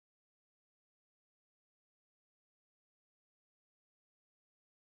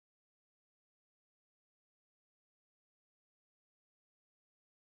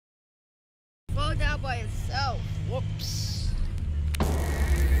by itself. Whoops.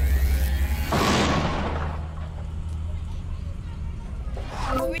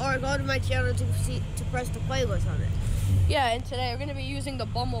 Or go to my channel to press the playlist on it. Yeah, and today we're gonna be using the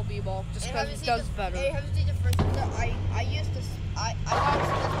bumblebee ball just because it does better. Hey, have you seen the first one? I used this. I got this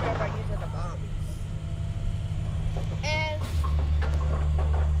whenever I used the bomb. And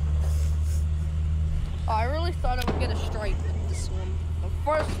I really thought I would get a strike with this one. The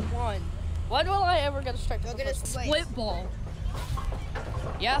first one. When will I ever get a strike with the split ball?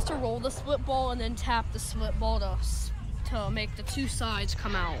 You have to roll the split ball and then tap the split ball to make the two sides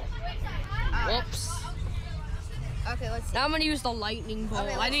come out. Whoops. Okay, let's see. Now I'm gonna use the lightning ball.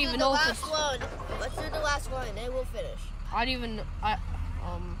 Okay, I didn't even know this. Let's do the last one, and we'll finish. Yeah,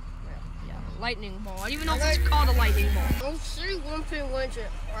 lightning ball. I didn't even know if it's called a lightning ball. Don't say 1.1,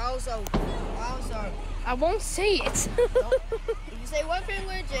 or also. I won't say it. If you say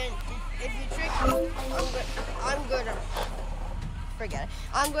 1.1, if you trick me, I'm gonna forget it.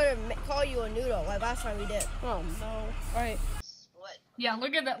 I'm gonna call you a noodle like last time we did. Oh no! All right. What? Yeah,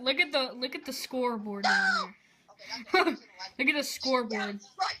 look at that. Look at the scoreboard down there. Okay, Look at the scoreboard.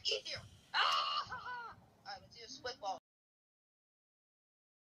 right, easier.